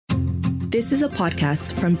This is a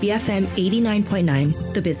podcast from BFM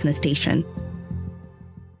 89.9, the business station.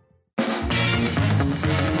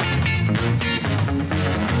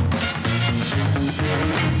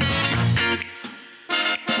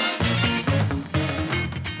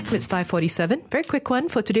 It's 5:47. Very quick one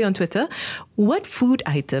for today on Twitter. What food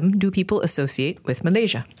item do people associate with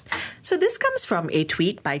Malaysia? So this comes from a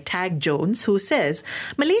tweet by Tag Jones, who says,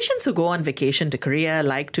 Malaysians who go on vacation to Korea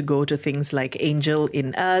like to go to things like Angel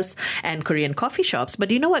in Us and Korean coffee shops. But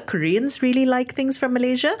do you know what Koreans really like things from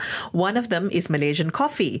Malaysia? One of them is Malaysian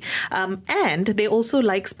coffee. And they also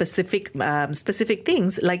like specific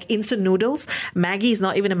things like instant noodles. Maggi is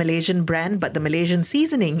not even a Malaysian brand, but the Malaysian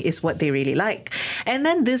seasoning is what they really like. And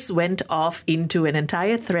then this went off into an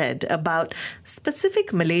entire thread about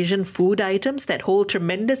specific Malaysian food items that hold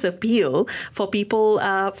tremendous appeal for people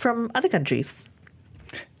from other countries.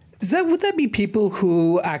 Would that be people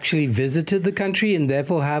who actually visited the country and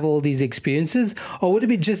therefore have all these experiences? Or would it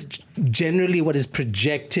be just generally what is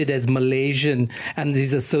projected as Malaysian and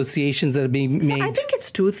these associations that are being made? So I think it's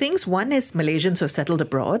two things. One is Malaysians who have settled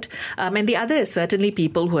abroad. And the other is certainly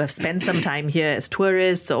people who have spent some time here as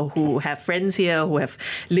tourists or who have friends here, who have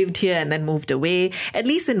lived here and then moved away. At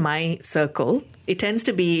least in my circle, it tends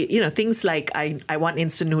to be, things like I want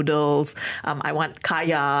instant noodles, I want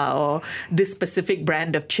kaya, or this specific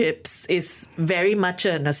brand of chips is very much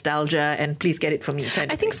a nostalgia and please get it for me.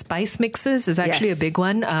 I think spice mixes is actually a big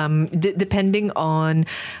one, depending on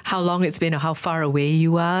how long it's been or how far away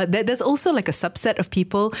you are. There's also like a subset of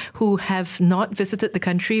people who have not visited the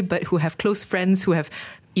country but who have close friends who have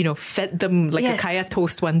fed them like a kaya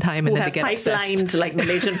toast one time and then they get obsessed. Who have pipelined like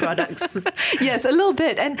Malaysian products. Yes, a little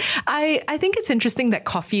bit. And I think it's interesting that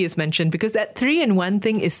coffee is mentioned because that 3-in-1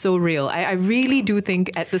 thing is so real. I really do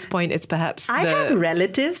think at this point it's perhaps I have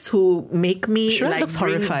relatives who make me bring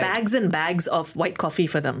horrified. Bags and bags of white coffee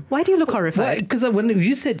for them. Why do you look horrified? Because when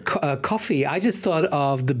you said coffee, I just thought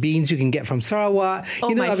of the beans you can get from Sarawak.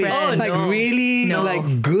 Like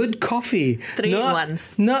good coffee.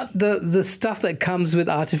 3-in-1s. Not the stuff that comes with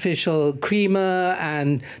artificial creamer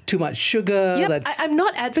and too much sugar. Yep, I'm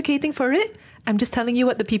not advocating for it. I'm just telling you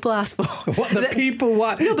what the people ask for. What the people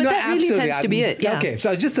want. No, but that really tends to be it. Yeah. Okay,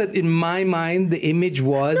 so just that in my mind, the image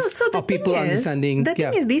was of people understanding. The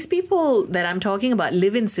thing is, these people that I'm talking about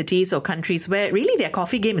live in cities or countries where really their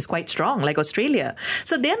coffee game is quite strong, like Australia.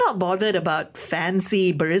 So they're not bothered about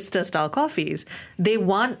fancy barista-style coffees. They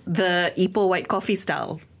want the Ipoh white coffee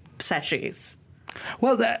style sachets.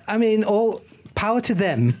 Well, all power to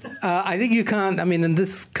them. I think you can't, in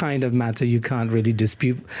this kind of matter, you can't really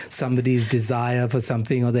dispute somebody's desire for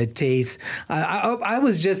something or their taste. I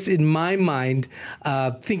was just, in my mind,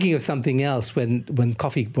 thinking of something else when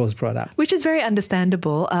coffee was brought up. Which is very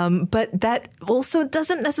understandable, but that also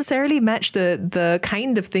doesn't necessarily match the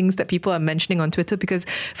kind of things that people are mentioning on Twitter because,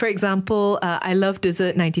 for example, I Love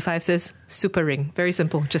Dessert 95 says super ring. Very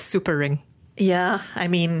simple, just super ring. Yeah,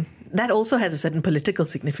 that also has a certain political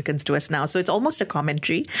significance to us now. So it's almost a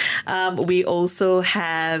commentary. We also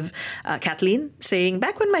have Kathleen saying,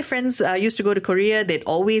 back when my friends used to go to Korea, they'd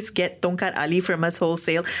always get Tongkat Ali from us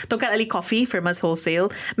wholesale. Tongkat Ali coffee from us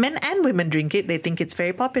wholesale. Men and women drink it. They think it's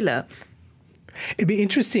very popular. It'd be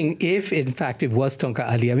interesting if, in fact, it was Tongkat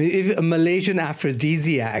Ali. If a Malaysian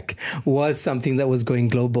aphrodisiac was something that was going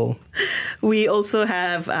global. We also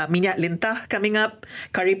have minyak lintah coming up,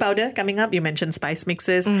 curry powder coming up. You mentioned spice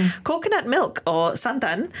mixes, coconut milk or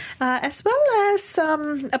santan, as well as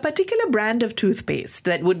a particular brand of toothpaste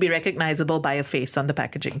that would be recognizable by a face on the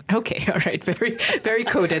packaging. Okay, all right. Very, very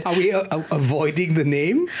coded. Are we avoiding the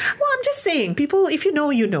name? Well, I'm just saying, people, if you know,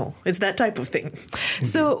 you know. It's that type of thing.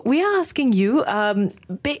 So we are asking you,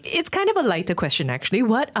 it's kind of a lighter question, actually.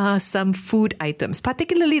 What are some food items,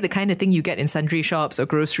 particularly the kind of thing you get in sundry shops or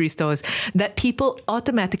grocery stores, that people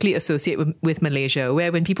automatically associate with Malaysia,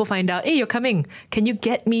 where when people find out, hey, you're coming, can you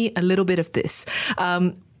get me a little bit of this?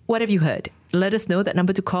 What have you heard? Let us know. That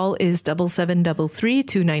number to call is 7733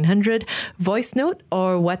 2900. Voice note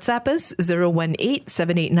or WhatsApp us 018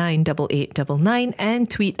 789 8899 and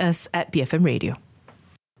tweet us at BFM Radio.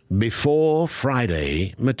 Before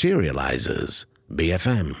Friday materializes.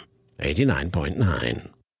 BFM 89.9.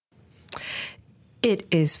 It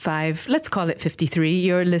is 53.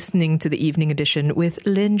 You're listening to the evening edition with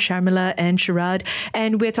Lynn, Sharmila and Sharad.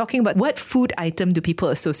 And we're talking about what food item do people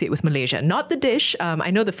associate with Malaysia? Not the dish.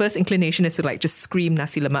 I know the first inclination is to just scream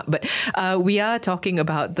nasi lemak, but we are talking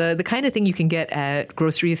about the kind of thing you can get at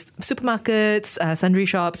groceries, supermarkets, sundry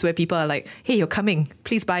shops where people are like, hey, you're coming.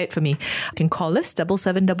 Please buy it for me. You can call us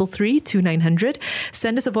 7733 2900.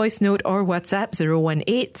 Send us a voice note or WhatsApp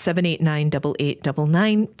 018 789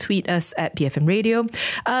 8899. Tweet us at BFM Radio.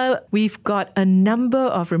 radio. We've got a number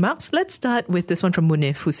of remarks. Let's start with this one from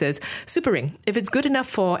Munif, who says, Super Ring. If it's good enough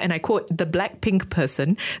for, and I quote, the Blackpink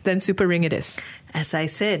person, then Super Ring it is. As I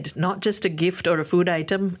said, not just a gift or a food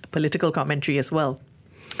item, political commentary as well.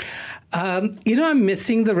 I'm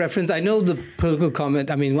missing the reference. I know the political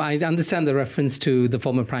comment. I mean, I understand the reference to the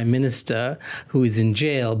former prime minister who is in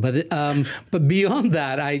jail. But beyond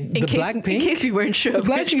that, Blackpink. In case we weren't sure,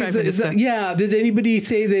 which prime minister. Did anybody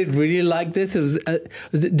say they really liked this?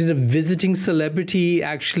 Did a visiting celebrity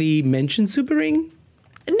actually mention Super Ring?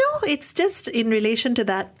 No, it's just in relation to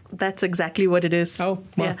that. That's exactly what it is. Oh,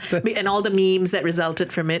 well, yeah. And all the memes that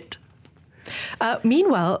resulted from it.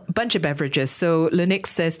 Meanwhile, bunch of beverages. So Lennox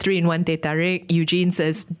says 3-in-1 teh tarik. Eugene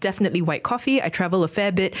says definitely white coffee. I travel a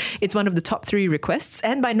fair bit. It's one of the top 3 requests,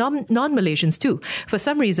 and by non-Malaysians too. For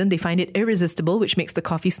some reason, they find it irresistible, which makes the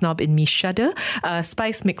coffee snob in me shudder.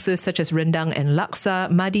 Spice mixes such as rendang and laksa.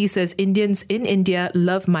 Madi says Indians in India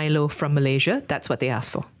love Milo from Malaysia. That's what they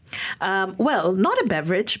ask for. Well, not a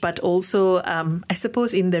beverage, but also, I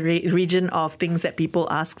suppose, in the region of things that people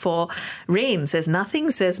ask for. Rain says,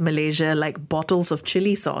 nothing says Malaysia like bottles of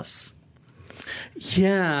chili sauce.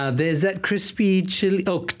 Yeah, there's that crispy chili.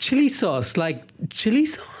 Oh, chili sauce, like chili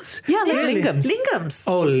sauce? Yeah, like really? lingams.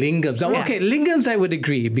 Oh, lingams. Oh, Yeah. okay, lingams I would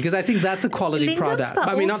agree, because I think that's a quality Lingams, product. but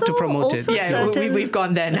I mean, not to also- promote it. also Yeah, certain- we've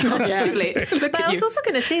gone there now. It's too late. Look But at I was you. also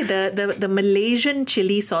going to say the Malaysian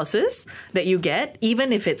chili sauces that you get,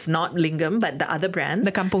 even if it's not Lingam, but the other brands.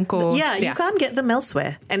 The Kampung Ko. Yeah, you can't get them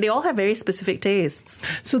elsewhere. And they all have very specific tastes.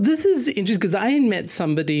 So this is interesting, because I met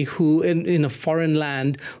somebody who, in a foreign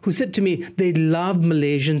land, who said to me they love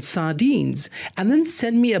Malaysian sardines, and then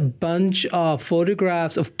sent me a bunch of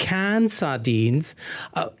photographs of canned sardines,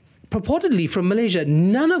 purportedly from Malaysia,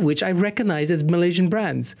 none of which I recognize as Malaysian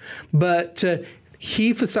brands. But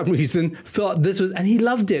he, for some reason, thought this was, and he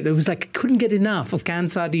loved it. It was like, couldn't get enough of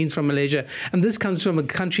canned sardines from Malaysia. And this comes from a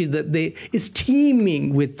country that is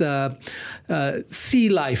teeming with sea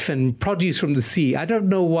life and produce from the sea. I don't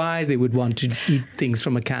know why they would want to eat things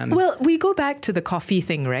from a can. Well, we go back to the coffee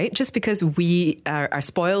thing, right? Just because we are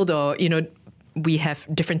spoiled, or, we have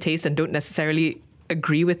different tastes and don't necessarily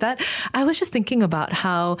agree with that. I was just thinking about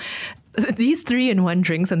how these 3-in-1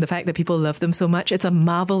 drinks and the fact that people love them so much, it's a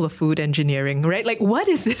marvel of food engineering, right? Like, what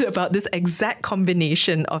is it about this exact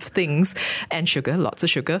combination of things and sugar, lots of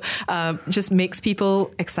sugar, just makes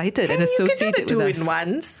people excited and associated You with can do us?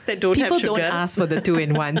 2-in-1s that don't People have sugar. don't ask for the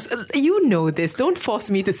 2-in-1s. You know this. Don't force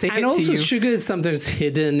me to say and it also, to you. sugar is sometimes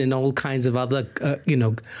hidden in all kinds of other,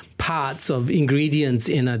 parts of ingredients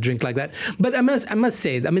in a drink like that. But I must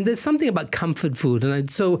say, I mean, there's something about comfort food, and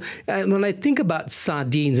when I think about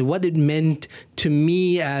sardines and what it meant to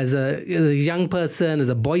me as a young person, as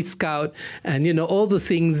a Boy Scout, and all the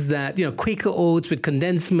things that Quaker oats with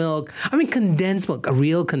condensed milk. I mean, condensed milk, a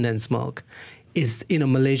real condensed milk, is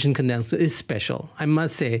Malaysian condensed milk is special. I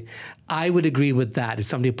must say, I would agree with that if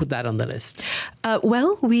somebody put that on the list.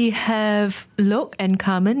 Well, we have Lok and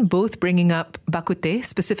Carmen both bringing up bak kut teh,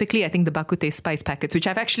 specifically, I think the bak kut teh spice packets, which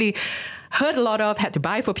I've actually heard a lot of, had to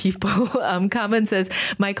buy for people. Carmen says,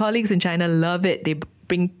 my colleagues in China love it. They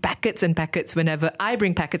bring packets and packets whenever I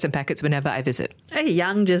visit. Hey,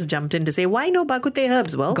 Young just jumped in to say, why no bak kut teh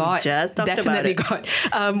herbs? Well, we just talked definitely about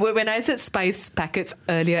it. got. When I said spice packets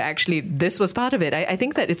earlier, actually, this was part of it. I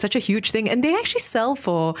think that it's such a huge thing, and they actually sell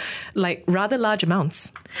for like rather large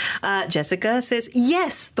amounts. Jessica says,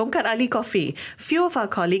 yes, Tongkat Ali coffee. Few of our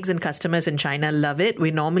colleagues and customers in China love it.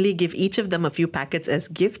 We normally give each of them a few packets as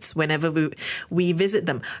gifts whenever we visit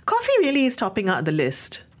them. Coffee really is topping out the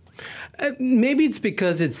list. Maybe it's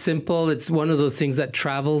because it's simple. It's one of those things that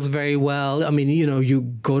travels very well. I mean, you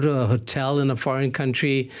go to a hotel in a foreign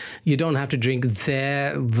country, you don't have to drink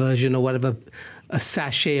their version or whatever, a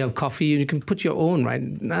sachet of coffee. You can put your own, right?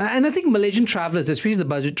 And I think Malaysian travelers, especially the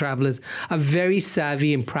budget travelers, are very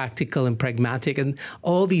savvy and practical and pragmatic. And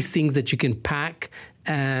all these things that you can pack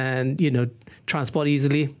and, transport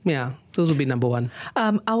easily. Yeah, those would be number one.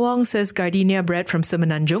 Awang says gardenia bread from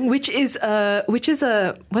Semenanjung, which is a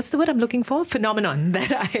what's the word I'm looking for? Phenomenon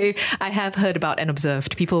that I have heard about and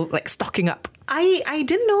observed. People like stocking up. I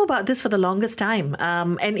didn't know about this for the longest time.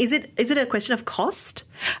 And is it a question of cost?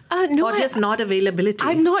 No, or just not availability?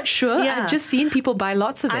 I'm not sure. Yeah. I've just seen people buy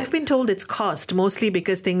lots of it. I've been told it's cost, mostly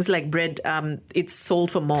because things like bread, it's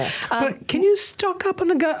sold for more. But can you stock up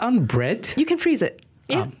on bread? You can freeze it.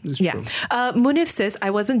 Yeah. It's Yeah. true. Munif says, I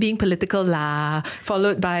wasn't being political,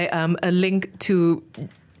 followed by a link to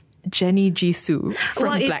Jenny Jisoo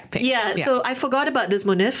from Blackpink. Yeah, so I forgot about this,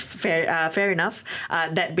 Munif. Fair enough.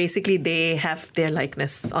 That basically they have their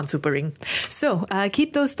likeness on Super Ring. So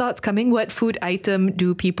keep those thoughts coming. What food item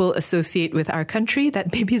do people associate with our country?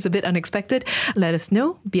 That maybe is a bit unexpected. Let us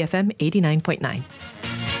know. BFM 89.9.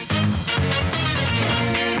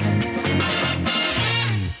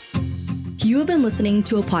 You have been listening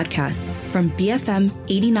to a podcast from BFM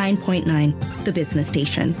 89.9, the business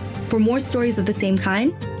station. For more stories of the same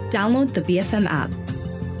kind, download the BFM app.